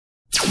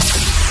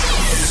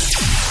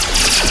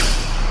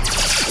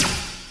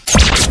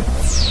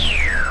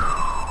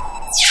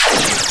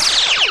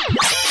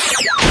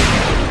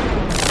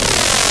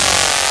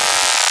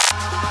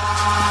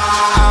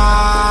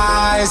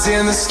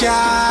in the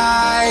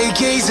sky,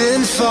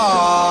 gazing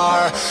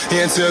far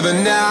into the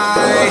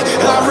night.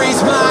 I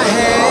raise my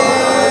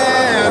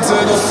hand to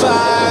the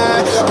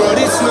fire, but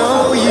it's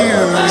no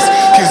use,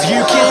 'cause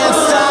you can't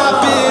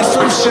stop it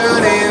from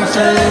shining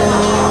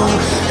through.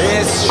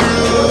 It's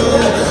true,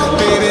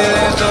 baby,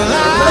 let the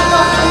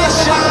light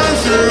shine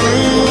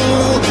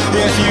through.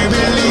 If you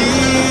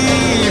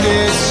believe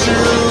it's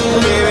true,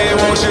 baby,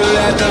 won't you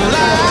let the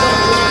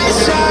light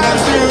shine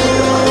through?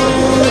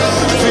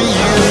 For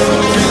you,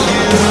 for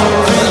you,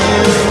 for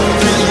you,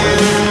 for you, for you,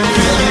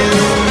 for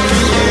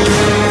you, for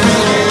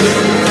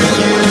you, for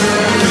you.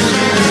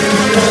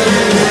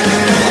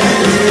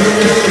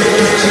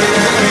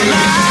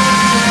 Light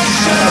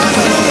shine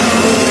through.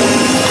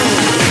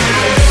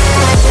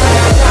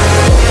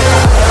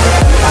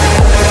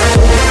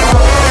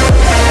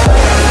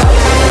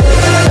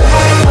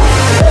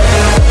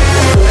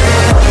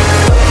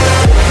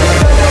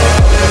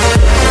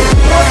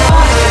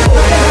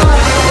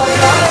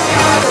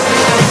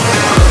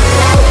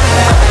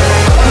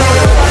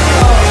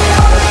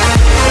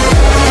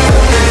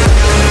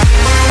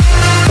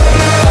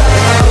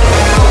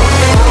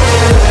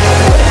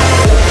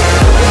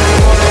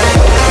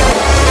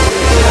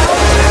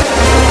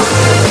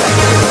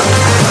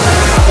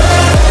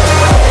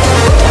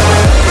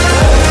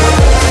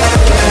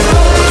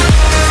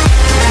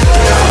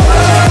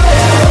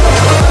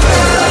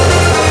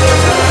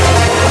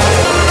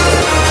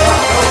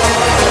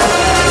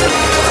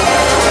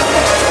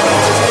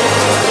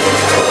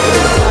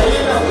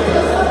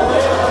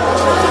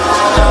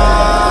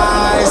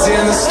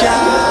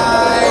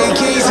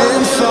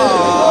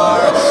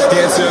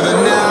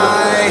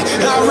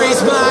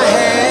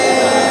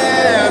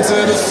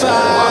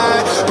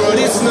 But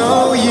it's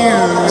no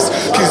use,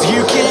 'cause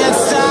you can't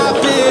stop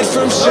it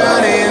from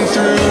shining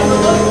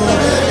through.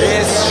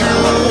 It's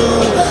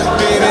true,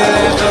 baby,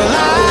 let the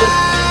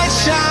light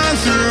shine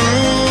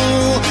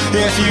through.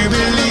 If you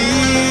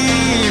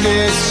believe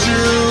it's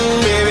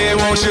true, baby,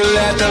 won't you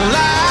let the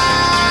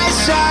light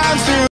shine through?